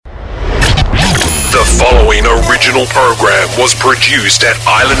The following original program was produced at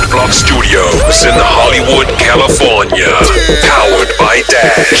Island Block Studios in Hollywood, California. Powered by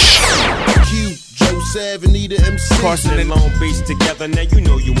Dash. Q, Joe Sav, and Anita MC. Carson and Long Beach together, now you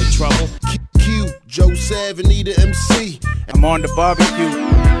know you in trouble. Q, Joe Sav, and Anita MC. I'm on the barbecue.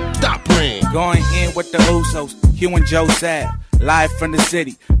 Stop playing. Going in with the Usos, Q and Joe Sav, live from the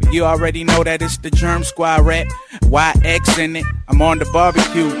city. You already know that it's the Germ Squad rap. YX in it, I'm on the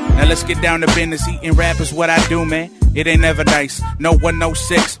barbecue. Now let's get down to business. Eating rap is what I do, man. It ain't never nice. No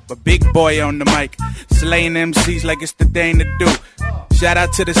 106, but big boy on the mic. Slaying MCs like it's the thing to do. Shout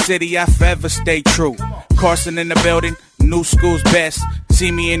out to the city, I forever stay true. Carson in the building, new school's best.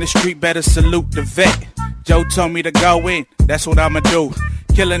 See me in the street, better salute the vet. Joe told me to go in, that's what I'ma do.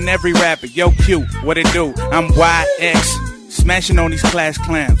 Killing every rapper, yo Q, what it do? I'm YX, smashing on these class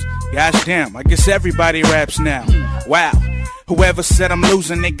clowns. Gosh damn, I guess everybody raps now. Wow, whoever said I'm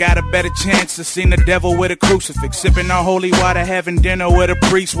losing, they got a better chance to see the devil with a crucifix. Sipping on holy water, having dinner with a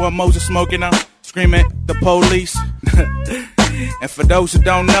priest while Moses smoking on, screaming at the police. And for those who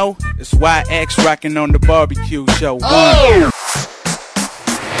don't know, it's YX rocking on the barbecue show.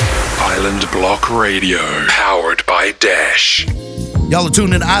 Island Block Radio. Powered by Dash. Y'all are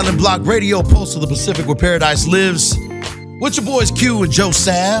tuned in to Island Block Radio, Pulse of the Pacific, where paradise lives. With your boys Q and Joe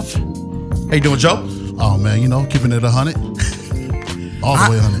Sav. How you doing, Joe? Oh man, you know, keeping it 100, all the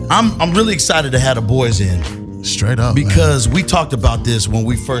way 100. I'm really excited to have the boys in. Straight up, because we talked about this when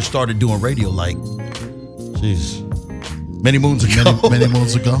we first started doing radio. Like, jeez, many moons ago. Many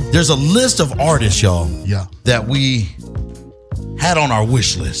moons ago. There's a list of artists, y'all. Yeah. That we had on our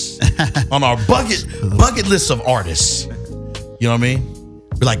wish list, on our bucket list of artists. You know what I mean?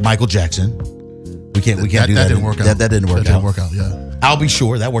 We're like Michael Jackson. We can't do that. That didn't work out. That didn't work out. That didn't work out, yeah. I'll be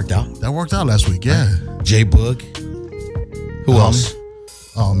sure that worked out. That worked out last week, yeah. J Boog. Who else?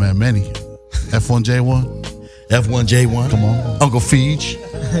 Oh man, many. F1J1. F1J1. Come on. Uncle Feej.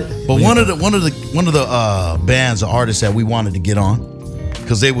 But one of the bands or artists that we wanted to get on,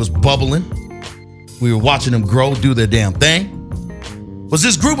 because they was bubbling. We were watching them grow, do their damn thing. Was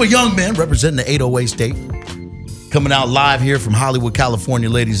this group of young men representing the 808 state. Coming out live here from Hollywood, California,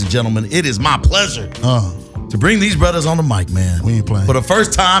 ladies and gentlemen. It is my pleasure to bring these brothers on the mic, man. We ain't playing. For the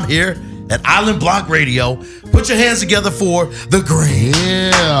first time here at Island Block Radio. Put your hands together for The Green.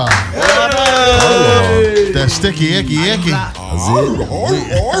 Yeah. That sticky, icky.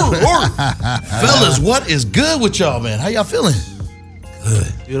 Fellas, what is good with y'all, man? How y'all feeling?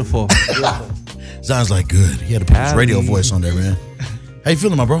 Good. Beautiful. Sounds like good. He had to put his radio voice on there, man. How you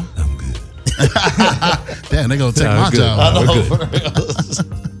feeling, my bro? I'm good. Damn, they're gonna take my job. I know.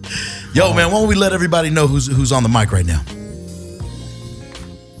 Yo, man, why don't we let everybody know who's on the mic right now?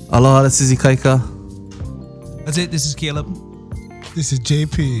 Aloha, this is Ikaika. That's it. This is Caleb. This is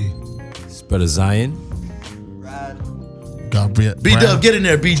JP. This is Brother Zion. B-Dub, get in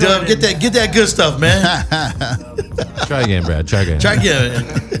there, B-Dub. Get that good stuff, man. Try again, Brad. Try again.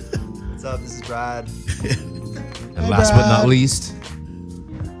 What's up? This is Brad. And last but not least,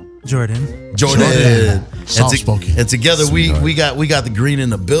 Jordan. Soft-spoken. And together we got the Green in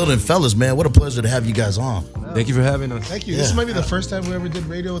the building. Fellas, man, what a pleasure to have you guys on. thank you for having us. Thank you. This might be the first time we ever did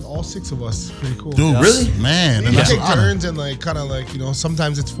radio with all 6 of us. Pretty cool. Dude, really? Man. We take turns and kind of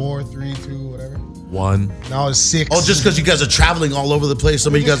sometimes it's 4, 3, 2, whatever. 1. Now it's 6. Oh, just because you guys are traveling all over the place.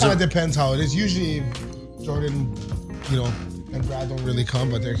 Some of you guys kind of depends how it is. Usually, Jordan, and Brad don't really come,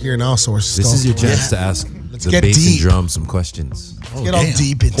 but they're here now, so we're stoked. This is your chance to ask the get bass deep. and drum some questions. Let's get all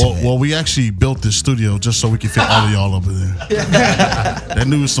deep into it. Well, we actually built this studio just so we could fit all of y'all over there. They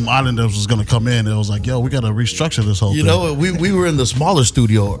knew some islanders was going to come in. It was like, yo, we got to restructure this whole thing. You know, we were in the smaller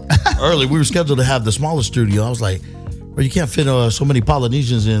studio early. We were scheduled to have the smaller studio. I was like, well, you can't fit so many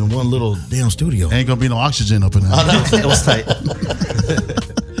Polynesians in one little damn studio. Ain't going to be no oxygen up in there. It was tight.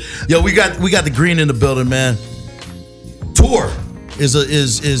 Yo, we got the Green in the building, man. Tour is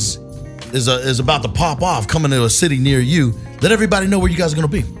about to pop off, coming to a city near you. Let everybody know where you guys are gonna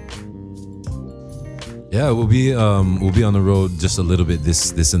be. Yeah, we'll be on the road just a little bit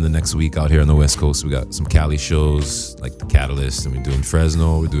this and the next week out here on the West Coast. We got some Cali shows like the Catalyst, and we're doing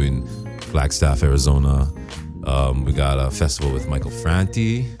Fresno, we're doing Flagstaff, Arizona. We got a festival with Michael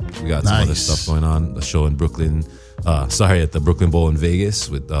Franti. We got some other stuff going on. A show in Brooklyn. At the Brooklyn Bowl in Vegas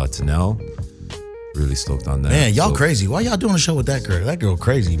with Tanel. Really stoked on that. Man, y'all crazy. Why y'all doing a show with that girl? That girl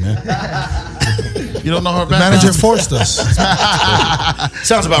crazy, man. You don't know her The manager forced us.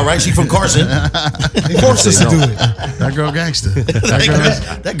 Sounds about right. She from Carson. They forced us to do it. That girl gangster.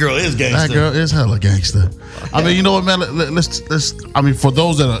 That girl is gangster. That girl is hella gangster. I mean, you know what, man? Let's. I mean, for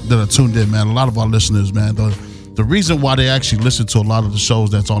those that are tuned in, man, a lot of our listeners, man, the reason why they actually listen to a lot of the shows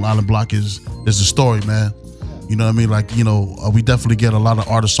that's on Island Block is the story, man. You know what I mean? Like, you know, we definitely get a lot of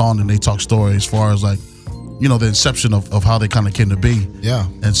artists on and they talk story as far as like, you know, the inception of how they kind of came to be. Yeah.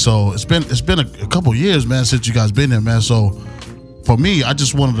 And so it's been a couple years, man, since you guys been there, man. So for me, I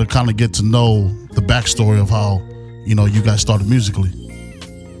just wanted to kind of get to know the backstory of how, you know, you guys started musically.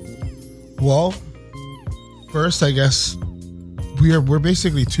 Well, first, I guess we're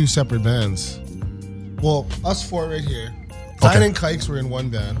basically two separate bands. Well, us four right here. Zion and Kikes were in one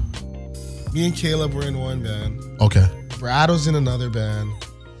band. Me and Caleb were in one band. Okay. Brad was in another band.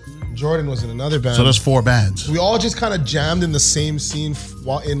 Jordan was in another band. So there's 4 bands. We all just kind of jammed in the same scene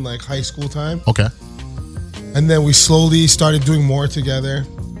while in like high school time. Okay. And then we slowly started doing more together.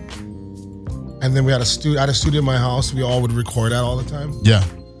 And then we had a studio in my house. We all would record at all the time. Yeah.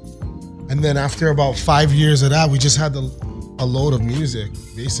 And then after about 5 years of that, we just had a load of music,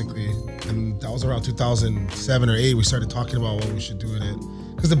 basically. And that was around 2007 or 8. We started talking about what we should do with it.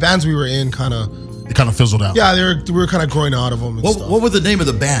 Because the bands we were in it kind of fizzled out. Yeah, we were kind of growing out of them and stuff. What were the name of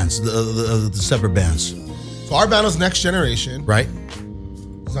the bands, the separate bands? So our band was Next Generation. Right.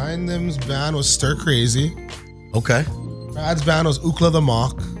 Zion Them's band was Stir Crazy. Okay. Brad's band was Ookla the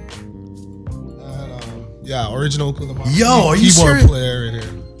Mock. And, original Ookla the Mock. Yo, are you Keyboard serious? player in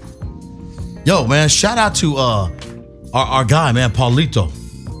here. Yo, man, shout out to our guy, man, Paulito.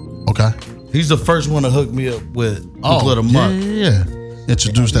 Okay. He's the first one to hook me up with Ookla the Mock. Yeah.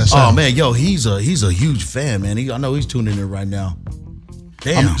 Introduce that sound. Oh man, yo, he's a huge fan, man. I know he's tuning in right now.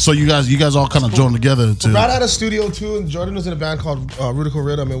 Damn. So you guys all kind of joined together to. Brad had a studio too, and Jordan was in a band called Rudical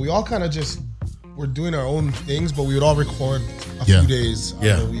Rhythm, and we all kind of just were doing our own things, but we would all record a few days out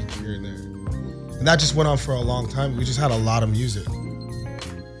of the week here and there. And that just went on for a long time. We just had a lot of music.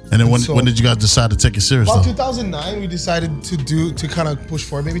 And then when did you guys decide to take it serious? About though? 2009, we decided to kind of push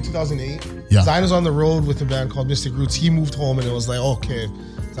forward. Maybe 2008. Yeah. Zion was on the road with a band called Mystic Roots. He moved home, and it was like, okay,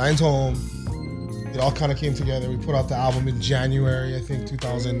 Zion's home. It all kind of came together. We put out the album in January, I think,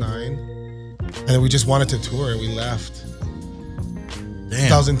 2009. And then we just wanted to tour, and we left. Damn.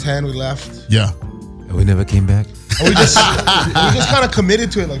 2010, we left. Yeah. And we never came back. And we just kind of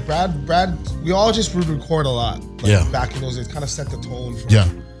committed to it. Like Brad, we all just would record a lot. Like back in those days, kind of set the tone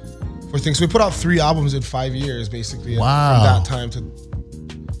for things. So we put out 3 albums in 5 years, basically. Wow. From that time to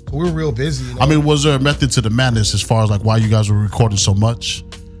we were real busy. You know? I mean, was there a method to the madness as far as like why you guys were recording so much?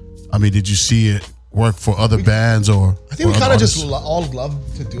 I mean, did you see it work for other bands or? I think we kind of just all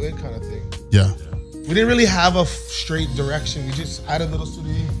loved to do it, kind of thing. Yeah. We didn't really have a straight direction. We just had a little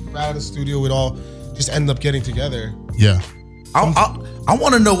studio. Brad had a studio. We'd all just end up getting together. Yeah. I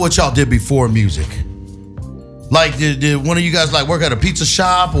want to know what y'all did before music. Like, did one of you guys like work at a pizza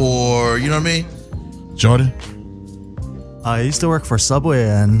shop or, you know what I mean? Jordan? I used to work for Subway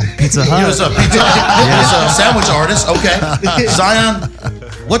and Pizza Hut. You was a pizza sandwich artist. Okay. Zion,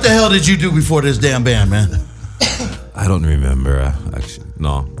 what the hell did you do before this damn band, man? I don't remember, actually.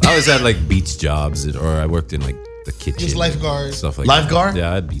 No. I was at like beach jobs or I worked in like the kitchen. Just lifeguard. Stuff like Lifeguard?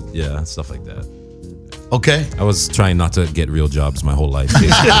 that. Yeah, stuff like that. Okay. I was trying not to get real jobs my whole life.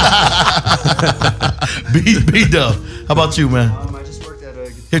 B-Dub, how about you, man? I just worked at a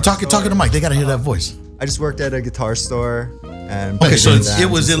guitar Here, talk store. to the mic. They got to hear that voice. I just worked at a guitar store. And Okay, so played in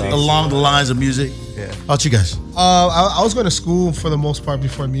it was bands and stuff. along the lines of music. Yeah. How about you guys? I was going to school for the most part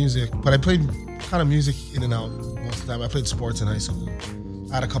before music, but I played kind of music in and out most of the time. I played sports in high school.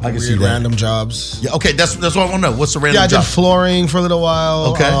 I had a couple I can of see weird that. random jobs. Yeah. Okay, that's what I want to know. What's the random Yeah, I job? did flooring for a little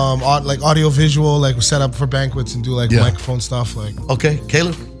while. Okay. Like audio visual, like we set up for banquets and do like Yeah. microphone stuff. Like Okay,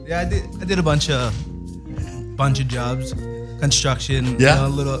 Caleb. Yeah, I did a bunch of jobs, construction, Yeah. a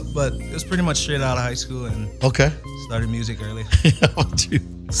little, but it was pretty much straight out of high school and Okay. started music early. How about you?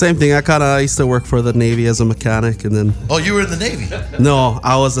 Same thing. I used to work for the Navy as a mechanic, and then Oh, you were in the Navy. no,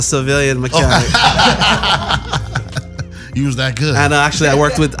 I was a civilian mechanic. You was that good. And actually, I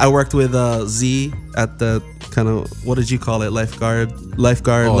worked with Z at the kind of, what did you call it? Lifeguard,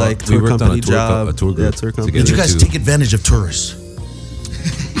 Oh, like we tour worked on company job. a tour group Yeah, tour company. Did you guys together, too. take advantage of tourists?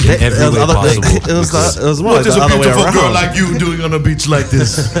 In every way possible. It was more like There's the a other way beautiful around. girl like you doing on a beach like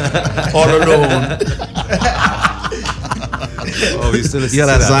this, all alone. Oh, we still You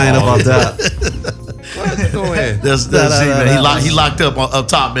gotta sign about that. Go ahead. That's Z, man. He locked up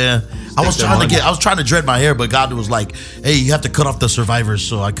top, man. I was trying to dread my hair, but God was like, "Hey, you have to cut off the survivors,"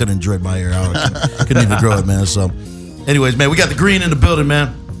 so I couldn't dread my hair out. I couldn't even grow it, man. So, anyways, man, we got the green in the building,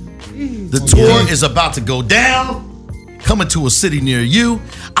 man. The tour is about to go down. Coming to a city near you.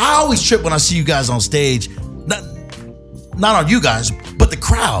 I always trip when I see you guys on stage. Not on you guys, but the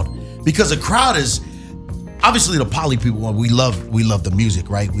crowd, because the crowd is obviously the poly people. We love the music,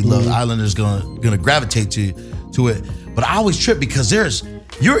 right? We love Islanders gonna gravitate to it. But I always trip because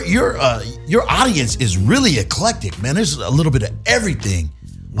your audience is really eclectic, man. There's a little bit of everything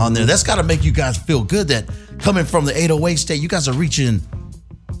on there. That's got to make you guys feel good that coming from the 808 state, you guys are reaching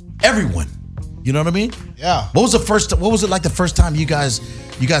everyone. You know what I mean? Yeah. What was it like the first time you guys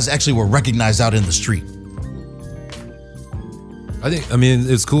actually were recognized out in the street? I mean,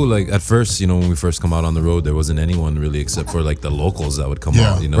 it's cool. Like at first, you know, when we first come out on the road, there wasn't anyone really except for like the locals that would come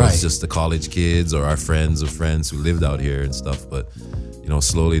out. You know, It's just the college kids or our friends of friends who lived out here and stuff. But, you know,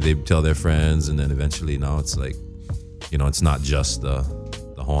 slowly they tell their friends, and then eventually now it's like, you know, it's not just the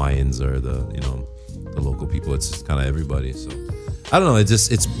Hawaiians or the local people. It's kind of everybody. So I don't know.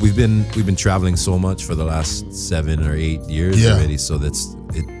 We've been traveling so much for the last 7 or 8 years already. So that's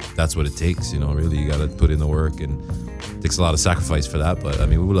what it takes. You know, really, you got to put in the work, and it takes a lot of sacrifice for that. But I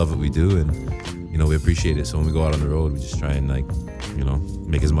mean, we love what we do, and you know, we appreciate it. So when we go out on the road, we just try and like, you know,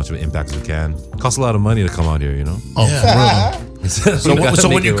 make as much of an impact as we can. It costs a lot of money to come out here, you know. Oh, for real. So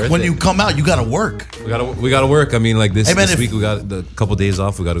when you come out, you got to work. We got to work. I mean, like this week we got a couple days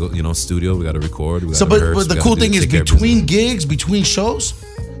off. We got to go, you know, studio. We got to record. We got to rehearse. But the cool thing is between gigs, between shows,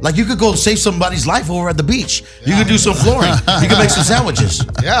 like you could go save somebody's life over at the beach. You could do some flooring. You could make some sandwiches.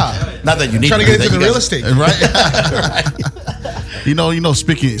 Yeah. Not that you need trying to get into the real estate, right? You know.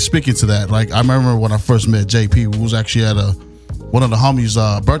 Speaking to that, like I remember when I first met JP, who was actually at one of the homies'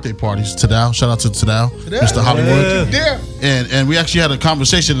 birthday parties. Tadao, shout out to Tadao, Mr. Hollywood. Yeah. And we actually had a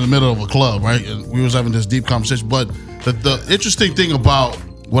conversation in the middle of a club, right? And we was having this deep conversation. But the interesting thing about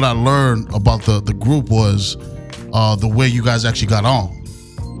what I learned about the group was the way you guys actually got on.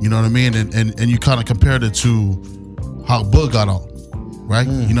 You know what I mean? And you kind of compared it to how Bug got on, right?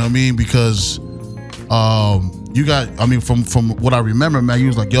 You know what I mean? Because you got, I mean, from what I remember, man, you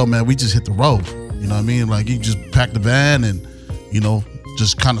was like, yo, man, we just hit the road. You know what I mean? Like, you just packed the van and, you know,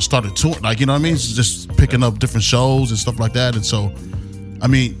 just kind of started touring. Like, you know what I mean? Just picking up different shows and stuff like that. And so, I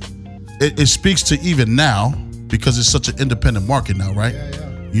mean, it speaks to even now, because it's such an independent market now, right?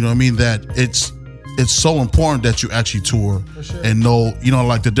 You know what I mean? That it's so important that you actually tour and know, you know,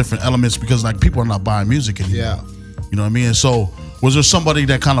 like the different elements, because like people are not buying music anymore. You know what I mean? And so was there somebody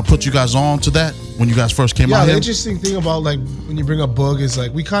that kind of put you guys on to that when you guys first came out here? Yeah, the interesting thing about like when you bring up Bug is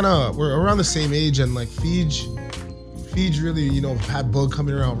like we're around the same age, and like Feej really, you know, had Bug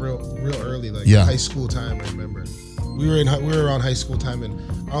coming around real early, like high school time. I remember we were around high school time,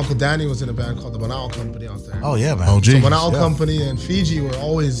 and our Uncle Danny was in a band called the Banao Company out there. Oh yeah, man. Oh, geez. So Banao Company and Fiji were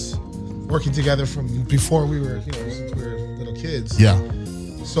always working together from before we were, you know, since we were little kids. Yeah.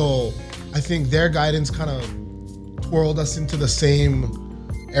 So I think their guidance kind of twirled us into the same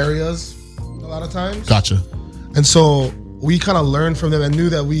areas a lot of times. Gotcha. And so we kind of learned from them and knew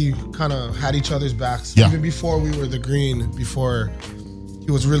that we kind of had each other's backs even before we were the Green, before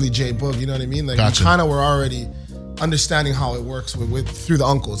he was really J Boog, you know what I mean? Like we kind of were already understanding how it works with through the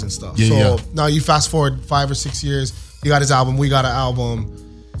uncles and stuff. Now you fast forward 5 or 6 years, he got his album, we got an album,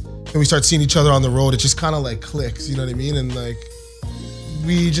 and we start seeing each other on the road. It just kind of like clicks, you know what I mean? And like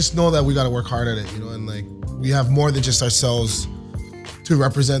we just know that we got to work hard at it, you know, and like we have more than just ourselves to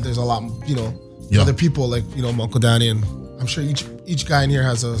represent. There's a lot, you know, other people like, you know, Uncle Danny, and I'm sure each guy in here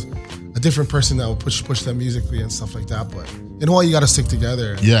has a different person that will push them musically and stuff like that. But in a way, you got to stick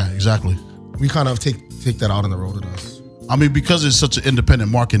together. Yeah, exactly. We kind of take that out on the road with us. I mean, because it's such an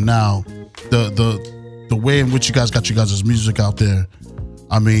independent market now, the way in which you guys got your guys' music out there,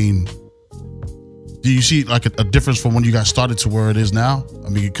 I mean, do you see like a difference from when you guys started to where it is now? I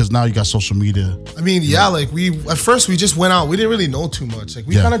mean, because now you got social media. I mean, like at first we just went out. We didn't really know too much. Like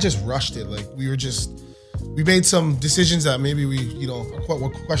we kind of just rushed it. Like we made some decisions that maybe we, you know,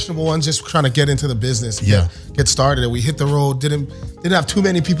 were questionable ones, just trying to get into the business, get started. And we hit the road, didn't have too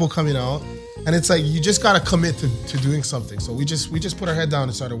many people coming out. And it's like, you just got to commit to doing something. So we just put our head down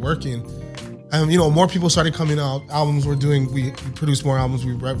and started working. And, you know, more people started coming out. Albums we produced more albums.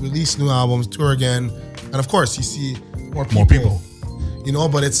 We released new albums, tour again. And of course, you see more people. You know,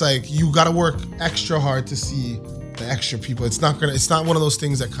 but it's like, you got to work extra hard to see the extra people. It's not one of those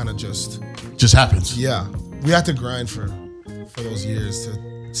things that kind of just happens. Yeah. We had to grind for those years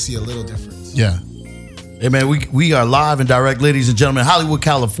to see a little difference. Yeah. Hey, man, we are live and direct, ladies and gentlemen, Hollywood,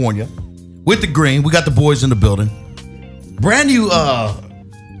 California, with the Green. We got the boys in the building. Brand new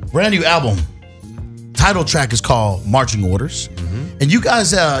album. Title track is called Marching Orders. And you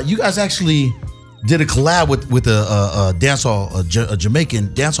guys actually did a collab with a dancehall, a Jamaican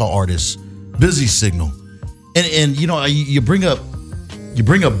dancehall artist, Busy Signal. And you know, you bring up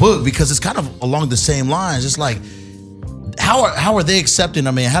Boog because it's kind of along the same lines. It's like, how are they accepting?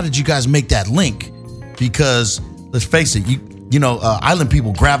 I mean, how did you guys make that link? Because let's face it, you know, island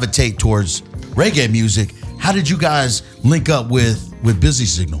people gravitate towards reggae music. how did you guys link up with Busy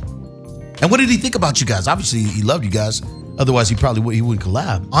Signal? And what did he think about you guys? Obviously, he loved you guys. Otherwise, he wouldn't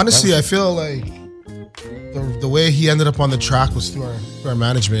collab. Honestly, I feel like the way he ended up on the track was through our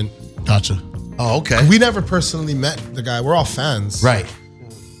management. Gotcha. Oh, okay. We never personally met the guy. We're all fans, Right.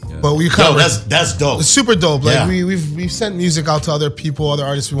 But we kind of that's dope. It's super dope. Like Yeah. we've sent music out to other people, other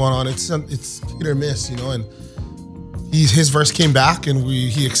artists we want on. It's hit or miss, you know. And his verse came back, and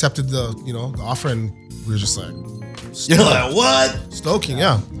he accepted the offer, and we were just like, You're like, what? Stoking,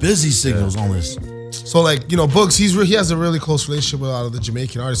 yeah. Busy Signals on this. So like Bugs, he has a really close relationship with a lot of the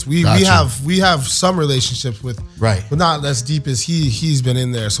Jamaican artists. We Gotcha. we have some relationships with, Right. but not as deep as he's been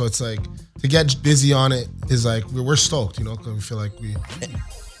in there. So it's like to get Busy on it is like we're stoked, because we feel like we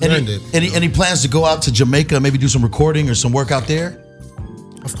earned it. Any plans to go out to Jamaica, maybe do some recording or some work out there?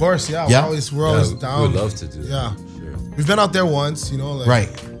 Of course, yeah. Yeah? We're always down. We would love to do that. Yeah, Sure. we've been out there once, Right.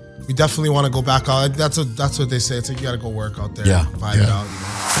 We definitely want to go back out. That's what they say. It's like you got to go work out there, Yeah. vibe it out.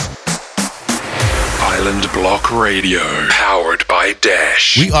 Island Block Radio, powered by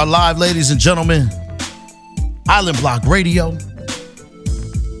Dash. We are live, ladies and gentlemen. Island Block Radio.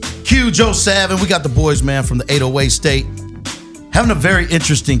 Q, Joe Sav, and we got the boys, man, from the 808 State. Having a very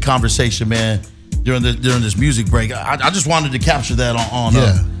interesting conversation, man, during this music break. I just wanted to capture that on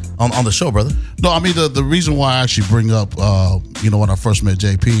the show, brother. No, I mean the reason why I actually bring up when I first met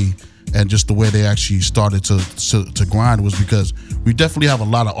JP and just the way they actually started to grind was because we definitely have a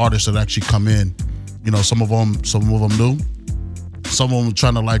lot of artists that actually come in. Some of them new, some of them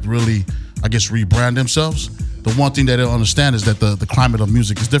trying to like really, I guess, rebrand themselves. The one thing that they don't understand is that the climate of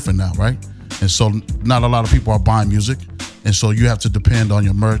music is different now, right? And so not a lot of people are buying music, and so you have to depend on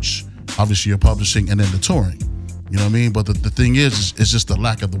your merch, obviously your publishing, and then the touring. You know what I mean? But the thing is it's just the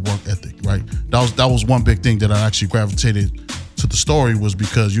lack of the work ethic, right? That was one big thing that I actually gravitated to the story, was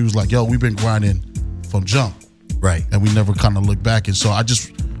because you was like, yo, we've been grinding from jump. Right. And we never kind of looked back. And so I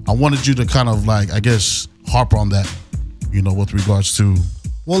wanted you to kind of like, I guess, harp on that, with regards to.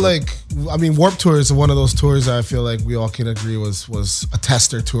 Well, Warped Tour is one of those tours that I feel like we all can agree was a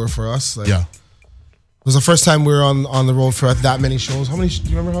tester tour for us. Yeah. It was the first time we were on the road for that many shows. Do you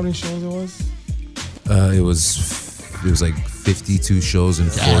remember how many shows it was? It was like 52 shows in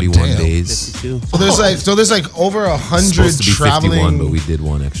 41 days. 52. So there's like over 100 Supposed to be 51, traveling, but we did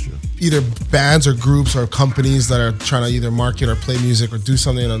one extra. either bands or groups or companies that are trying to either market or play music or do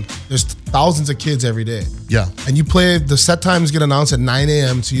something. And there's thousands of kids every day. Yeah. And you play, the set times get announced at 9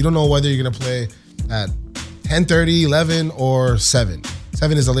 a.m. So you don't know whether you're going to play at 10:30, 11, or 7.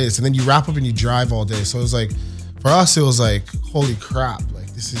 7 is the latest. And then you wrap up and you drive all day. So it was like, for us, it was like, holy crap.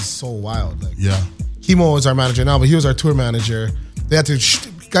 Like, this is so wild. Like, Yeah. Kimo is our manager now, but he was our tour manager. They had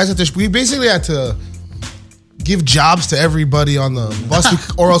to, we basically had to give jobs to everybody on the bus,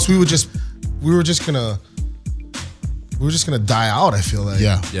 or else we were just gonna die out. I feel like.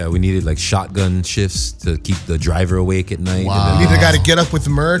 Yeah, we needed like shotgun shifts to keep the driver awake at night. Wow. We need the guy to get up with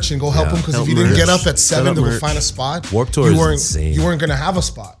merch and go help him, because if you didn't get up at 7 to go find a spot, Warped Tour is insane. You weren't gonna have a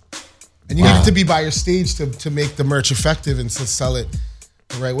spot, and you needed to be by your stage to make the merch effective and to sell it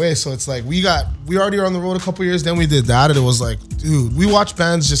the right way. So it's like we already were on the road a couple years, then we did that, and it was like, dude, we watched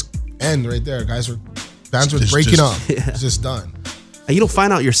bands just end right there. Bands were breaking up. Yeah. It's just done. And you don't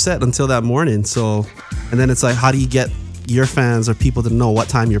find out your set until that morning. So, and then it's like, how do you get your fans or people to know what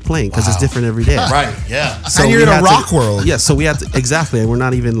time you're playing? Because it's different every day. Right, yeah. So And you're we in a had rock world. Yeah, so we had to, exactly. And we're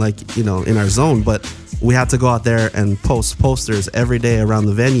not even like, in our zone, but we had to go out there and post posters every day around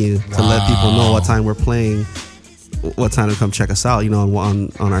the venue to let people know what time we're playing, what time to come check us out,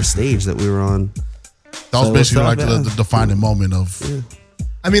 on our stage that we were on. That was So basically it's like not the bad. defining moment of.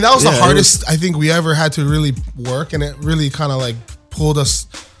 I mean, that was the Yeah, it hardest I think we ever had to really work, and it really kind of like pulled us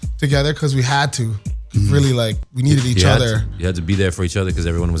together because we had to really we needed each other. You had to be there for each other because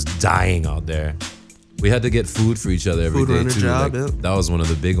everyone was dying out there. We had to get food for each other every Food day runner too. job, Like, yeah. That was one of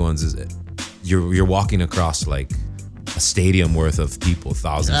the big ones. Is you're walking across like a stadium worth of people,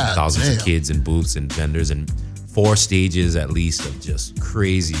 thousands and God thousands of damn. kids and booths and vendors and 4 stages at least of just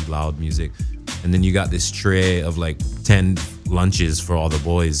crazy loud music. And then you got this tray of like 10 lunches for all the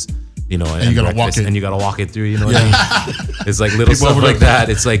boys. And you gotta walk it. and you gotta walk it through. You know what I mean? It's like little People stuff over like there- that.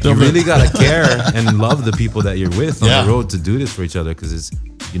 It's like you really gotta care and love the people that you're with on Yeah. the road to do this for each other, because it's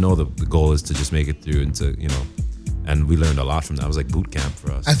the goal is to just make it through and to and we learned a lot from that. It was like boot camp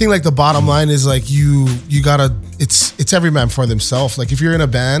for us. I think the bottom line is you gotta, it's every man for themselves. Like if you're in a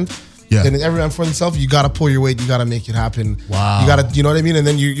band, Yeah. then every man for themselves, you gotta pull your weight, you gotta make it happen. Wow. You gotta, you know what I mean? And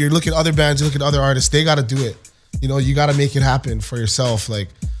then you look at other bands, you look at other artists, they gotta do it. You gotta make it happen for yourself. Like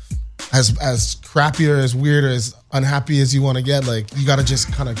as crappy or as weird or as unhappy as you want to get, like you gotta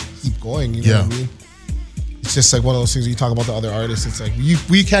just kind of keep going. You know what I mean? it's just like one of those things. You talk about the other artists. It's like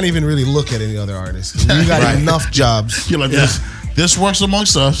we can't even really look at any other artists. We got Right. enough jobs. You're like this works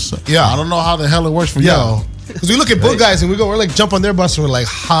amongst us. Yeah. I don't know how the hell it works for y'all. Because we look at book guys and we're like jump on their bus and we're like,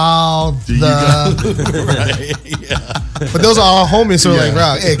 how But those are our homies, so we're like,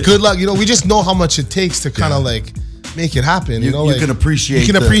 bro, hey, good luck. You know, we just know how much it takes to kind of like make it happen. You know, you like, can appreciate.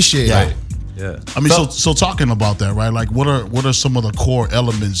 You can appreciate Yeah. it. Yeah. I mean, so talking about that, right? Like, what are some of the core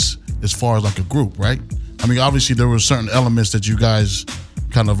elements as far as like a group, right? I mean, obviously there were certain elements that you guys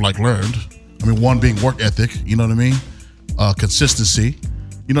kind of like learned. I mean, one being work ethic. You know what I mean? Consistency.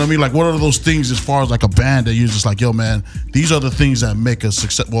 You know what I mean? Like, what are those things as far as like a band that you're just like, yo, man, these are the things that make us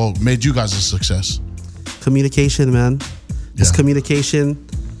success. Well, made you guys a success. Communication, man. It's communication.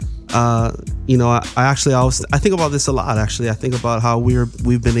 You know, I think about this a lot. Actually, I think about how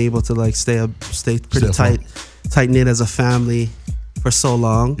we've been able to like stay pretty tight knit as a family for so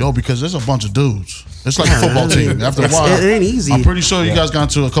long. Yo, because there's a bunch of dudes. It's like a football team. After a while, it ain't easy. I'm pretty sure you guys got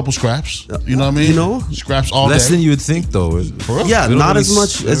into a couple scraps. You know what I mean? You know, scraps all Less day. than you would think, though. Yeah, We don't not really as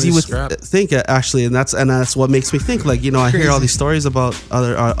much as you would scrap. think, actually, and that's what makes me think. Like, you know, I hear all these stories about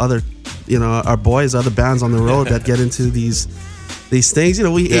other, you know, our boys, other bands on the road that get into these things. You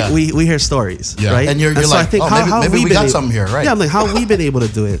know, we hear stories, right? And you're so like, I think, maybe we got something here, right? Yeah, I'm like, how have we been able to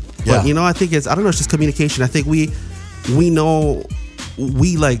do it? Yeah. But you know, I think it's just communication. I think we know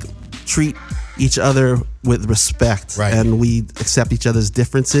we like treat each other with respect, Right. and we accept each other's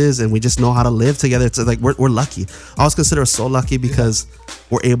differences, and we just know how to live together. It's like we're lucky. I always consider us so lucky because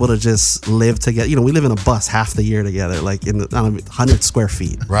we're able to just live together. You know, we live in a bus half the year together, like in 100 square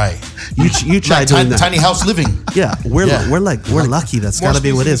feet. Right. You try Like doing that. tiny house living. Yeah, we're lucky. That's got to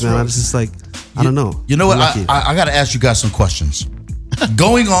be what it is, man. I'm just like, I don't know. You know what? We're lucky. I got to ask you guys some questions.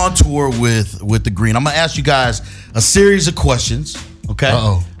 Going on tour with the Green, I'm gonna ask you guys a series of questions. Okay.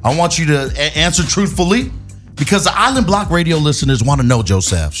 Uh-oh. I want you to answer truthfully because the Island Block Radio listeners want to know, Joe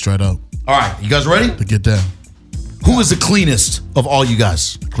Sav. Straight up. All right, you guys ready? To get down. Who is the cleanest of all you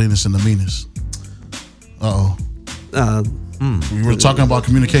guys? Cleanest and the meanest. We were talking about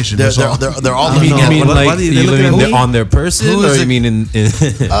communication. They're That's all. they're all You looking mean at like do you- you they looking mean at me? on their person, Who or is you it? mean in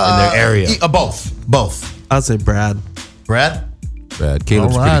their area? Both. I'd say Brad. Brad? Brad,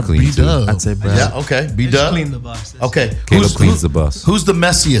 Caleb's All right, pretty clean too. B-Dub. I'd say Brad. Yeah, okay. B Just Dub. clean the bus. Okay. Caleb cleans the bus. Who's the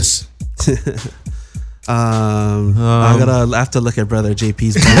messiest? I have to look at brother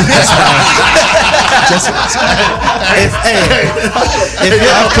JP's bunk. If you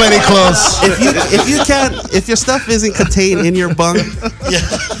have plenty clothes, if your stuff isn't contained in your bunk,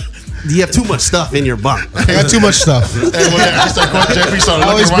 you have too much stuff in your bunk. I got too much stuff. I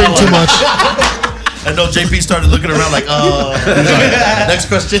Always bring too much. I know JP started looking around like, next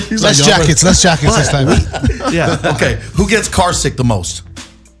question. Less jackets this time. Yeah. Okay, who gets car sick the most?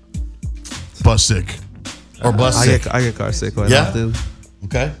 Bus sick. Or bus I sick? get car sick quite Yeah? often.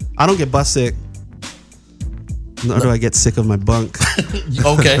 Okay. I don't get bus sick. Nor do I get sick of my bunk.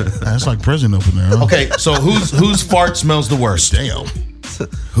 Okay. That's like prison up in there. Huh? Okay, so whose fart smells the worst? Damn.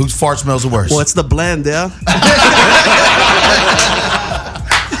 Whose fart smells the worst? Well, it's the blend, yeah.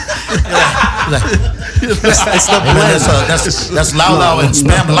 It's the Hey, man, blend. that's Lau and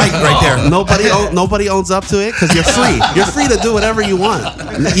Spam Light right there. Nobody owns up to it because you're free. You're free to do whatever you want.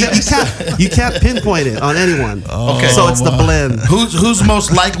 You can't pinpoint it on anyone. Okay. So it's the blend. Who's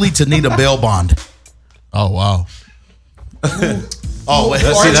most likely to need a bail bond? Oh, wow. Oh, wait.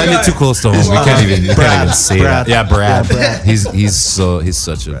 See, that hit too close to home. We can't even say Brad. that. Yeah, Brad. Yeah, Brad. He's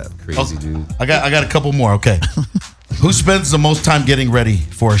such a crazy dude. I got a couple more. Okay. Who spends the most time getting ready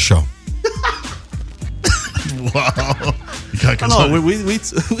for a show? Wow. No,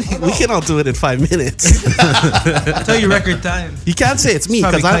 we can all do it in 5 minutes. I tell you record time. You can't say it's me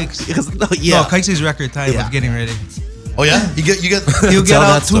Probably because Kikes. no, No, yeah. Kikes' record time Yeah. of getting ready. Oh yeah, you get. He'll get Tell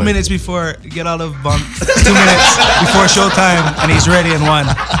out that 2 story. minutes before, get out of bunk 2 minutes before showtime, and he's ready in 1.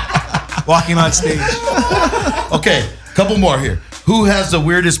 Walking on stage. Okay, couple more here. Who has the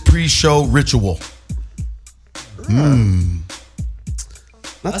weirdest pre-show ritual?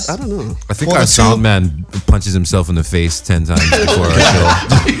 I don't know. I think our sound man punches himself in the face 10 times before our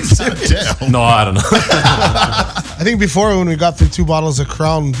show. No, I don't know. I think before when we got through 2 bottles of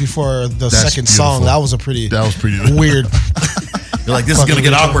Crown before the That's second song, beautiful. that was pretty weird. You're like, this is gonna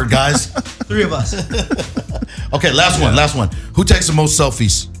get awkward, guys. 3 of us. Okay, last one. Who takes the most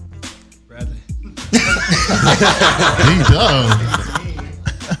selfies? Bradley.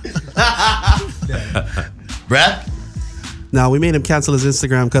 Brad? No, we made him cancel his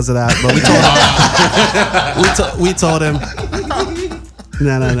Instagram because of that, but we told him.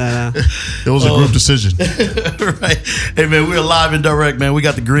 No. It was a group decision. Right. Hey man, we're live and direct, man. We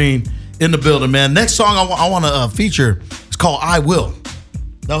got the Green in the building, man. Next song I want to feature is called "I Will."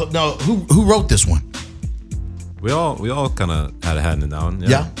 Now, who wrote this one? We all kind of had a hand in down.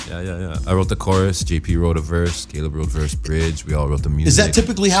 Yeah. I wrote the chorus. JP wrote a verse. Caleb wrote verse, bridge. We all wrote the music. Is that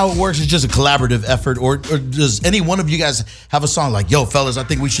typically how it works? It's just a collaborative effort, or does any one of you guys have a song like, "Yo, fellas, I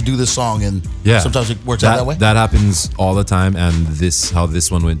think we should do this song," and sometimes it works out that way? That happens all the time, and how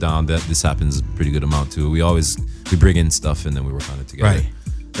this one went down, this happens a pretty good amount too. We bring in stuff and then we work on it together. Right.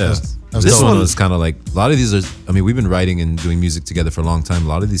 Yeah. This one was kind of like, a lot of these are, I mean, we've been writing and doing music together for a long time. A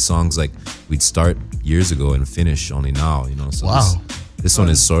lot of these songs, like, we'd start years ago and finish only now, you know. So this one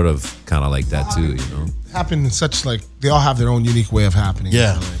is sort of kind of like that too, you know. Happen in such, like, they all have their own unique way of happening.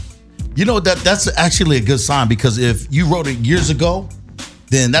 Yeah. You know, that's actually a good sign, because if you wrote it years ago,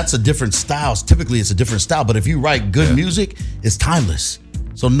 then that's a different style. Typically, it's a different style. But if you write good music, it's timeless.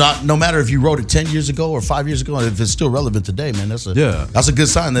 So no matter if you wrote it 10 years ago or 5 years ago, if it's still relevant today, man, that's a good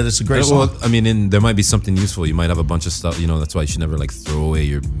sign that it's a great song. Well, I mean, there might be something useful. You might have a bunch of stuff, you know, that's why you should never like throw away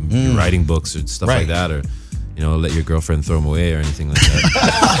your writing books or stuff like that, or, you know, let your girlfriend throw them away or anything like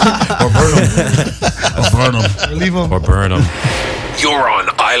that. Or burn them. Or leave them. Or burn them. You're on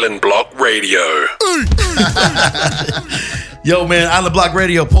Island Block Radio. Yo, man, Island Block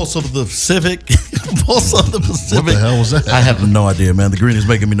Radio, Pulse of the Pacific. Pulse of the Pacific. What the hell was that? I have no idea, man. The green is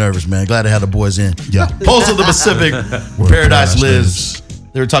making me nervous, man. Glad to have the boys in. Yeah. Pulse of the Pacific, where Paradise lives.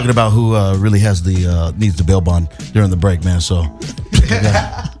 They were talking about who really has needs the bail bond during the break, man. So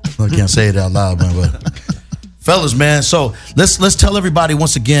I can't say it out loud, man. But fellas, man. So let's tell everybody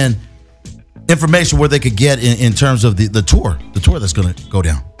once again information where they could get in terms of the tour that's going to go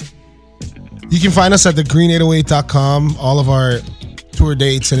down. You can find us at thegreen808.com. All of our tour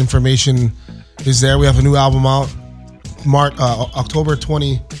dates and information is there. We have a new album out October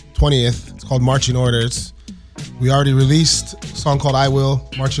 20th. It's called Marching Orders. We already released a song called I Will.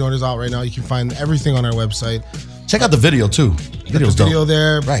 Marching Orders out right now. You can find everything on our website. Check out the video too. Video's dope. Video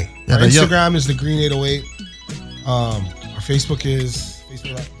there. Right. Our Instagram is thegreen808. Our Facebook is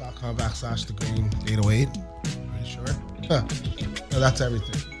facebook.com/thegreen808. Pretty sure. No, that's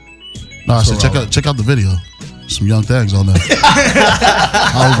everything. No, I said check out the video. Some young things on there.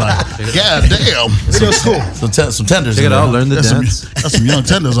 I was like, yeah, damn. Video's cool. Some tenders. Check it out. Learn the dance. Got some young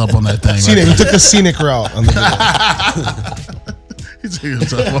tenders up on that thing. Scenic. He took the scenic route on the video.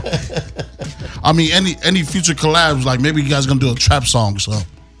 I mean, any future collabs, like maybe you guys gonna do a trap song, so.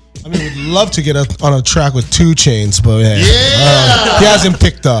 I mean, we'd love to get on a track with 2 Chainz, but hey, he hasn't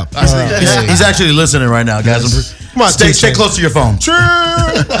picked up. He's actually listening right now, guys. Yes. Come on, stay close to your phone.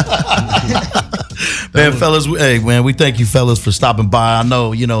 Man, fellas, we thank you, fellas, for stopping by. I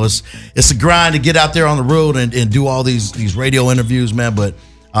know, you know, it's a grind to get out there on the road and do all these radio interviews, man. But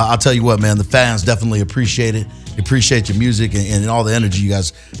I'll tell you what, man, the fans definitely appreciate it. Appreciate your music and all the energy you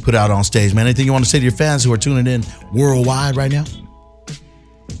guys put out on stage, man. Anything you want to say to your fans who are tuning in worldwide right now?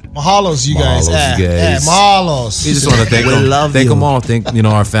 Mahalos, you guys. Mahalos. We just want to thank them. Thank them all. Thank, you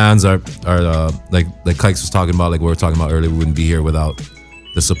know, our fans are like Kikes was talking about, like we were talking about earlier. We wouldn't be here without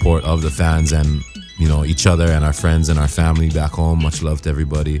the support of the fans and, you know, each other and our friends and our family back home. Much love to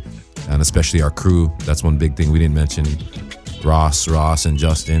everybody, and especially our crew. That's one big thing we didn't mention. Ross and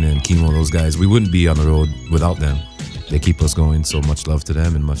Justin and Kimo, those guys. We wouldn't be on the road without them. They keep us going, so much love to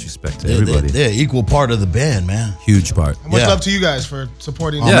them and much respect to everybody. They're equal part of the band, man. Huge part. And much love to you guys for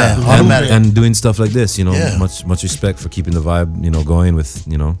supporting. And doing stuff like this, you know. Much respect for keeping the vibe, you know, going with,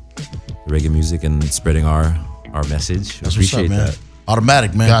 you know, reggae music and spreading our message. That's appreciate what's up, man. that.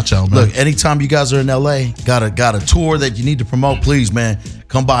 Automatic, man. Gotcha, man. Look, anytime you guys are in LA, got a tour that you need to promote, please, man,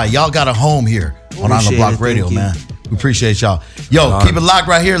 come by. Y'all got a home here on Island Block Radio, man. We appreciate y'all. Yo, keep it locked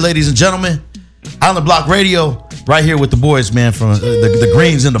right here, ladies and gentlemen. Island Block Radio, right here with the boys, man, from the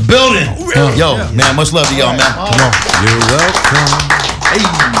Greens in the building. Yo, man, much love to y'all, man. Come on. You're welcome. Hey.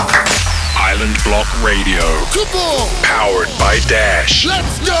 Island Block Radio. Come on. Powered by Dash.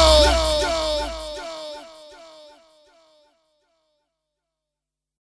 Let's go.